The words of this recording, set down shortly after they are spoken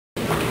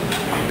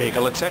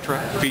bagel, etc.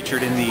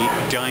 featured in the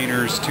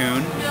Diners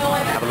tune.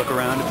 Have a look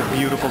around at the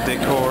beautiful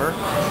decor.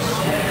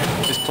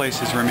 This place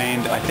has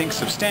remained, I think,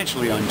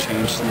 substantially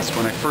unchanged since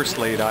when I first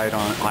laid eyes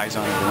on it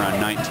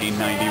around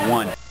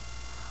 1991.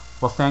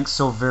 Well, thanks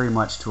so very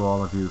much to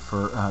all of you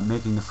for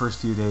making the first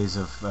few days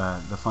of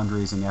the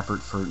fundraising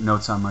effort for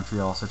Notes on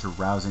Montreal such a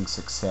rousing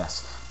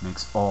success. It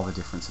makes all the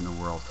difference in the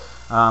world.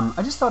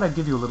 I just thought I'd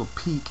give you a little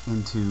peek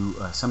into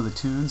some of the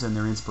tunes and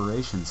their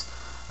inspirations.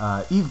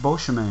 Yves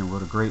Beauchemin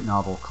wrote a great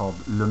novel called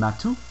Le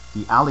Matou,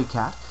 the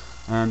Alleycat,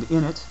 and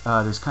in it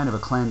there's kind of a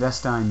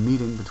clandestine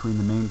meeting between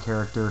the main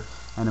character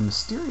and a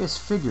mysterious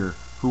figure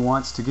who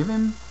wants to give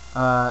him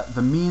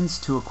the means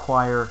to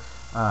acquire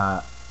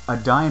a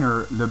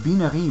diner, Le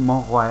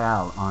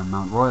Montréal, on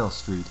Mount Royal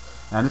Street.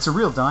 And it's a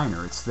real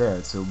diner, it's there,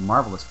 it's a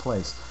marvelous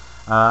place.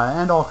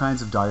 And all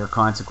kinds of dire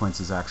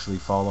consequences actually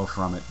follow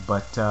from it.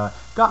 But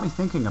got me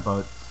thinking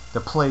about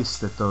the place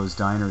that those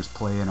diners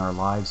play in our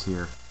lives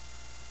here.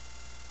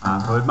 I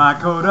put my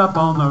coat up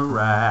on the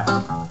rack.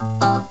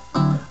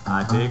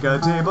 I take a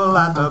table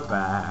at the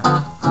back.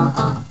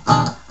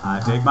 I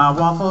take my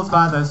waffles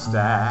by the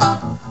stack.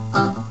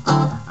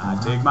 I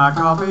take my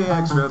coffee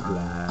extra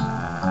black.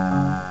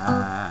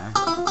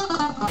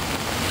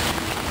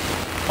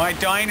 My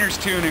Diners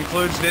tune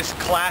includes this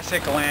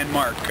classic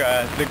landmark,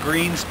 the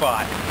Green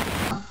Spot.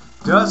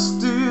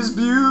 Dusty's,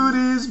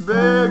 Beauty's,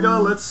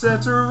 Bagel,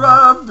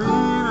 etc.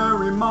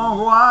 Beanery,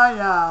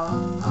 Mont-Royal.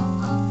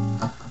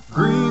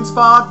 Green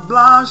Spot,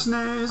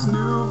 Blanche-Neige,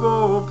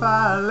 Nouveau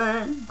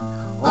Palais.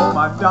 Oh,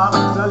 my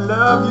darlings, I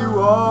love you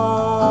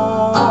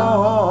all.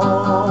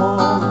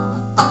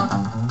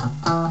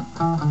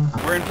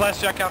 We're in Place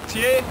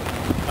Jacques-Cartier,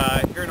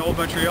 here in Old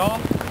Montreal.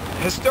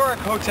 Historic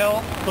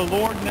hotel, the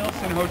Lord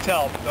Nelson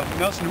Hotel, the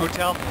Nelson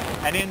Hotel,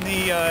 and in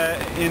the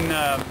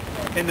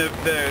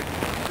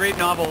great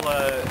novel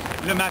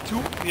Le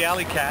Matou, the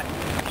Alleycat,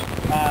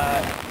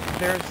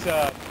 there's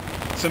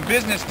some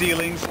business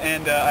dealings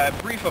and a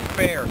brief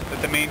affair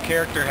that the main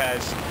character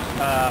has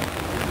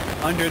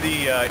under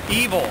the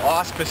evil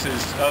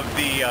auspices of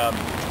the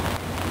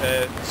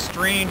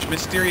strange,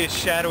 mysterious,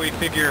 shadowy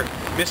figure,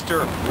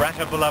 Mr.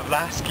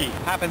 Ratablavlasky.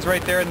 Happens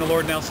right there in the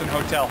Lord Nelson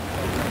Hotel.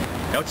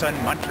 Notes on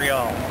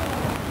Montreal.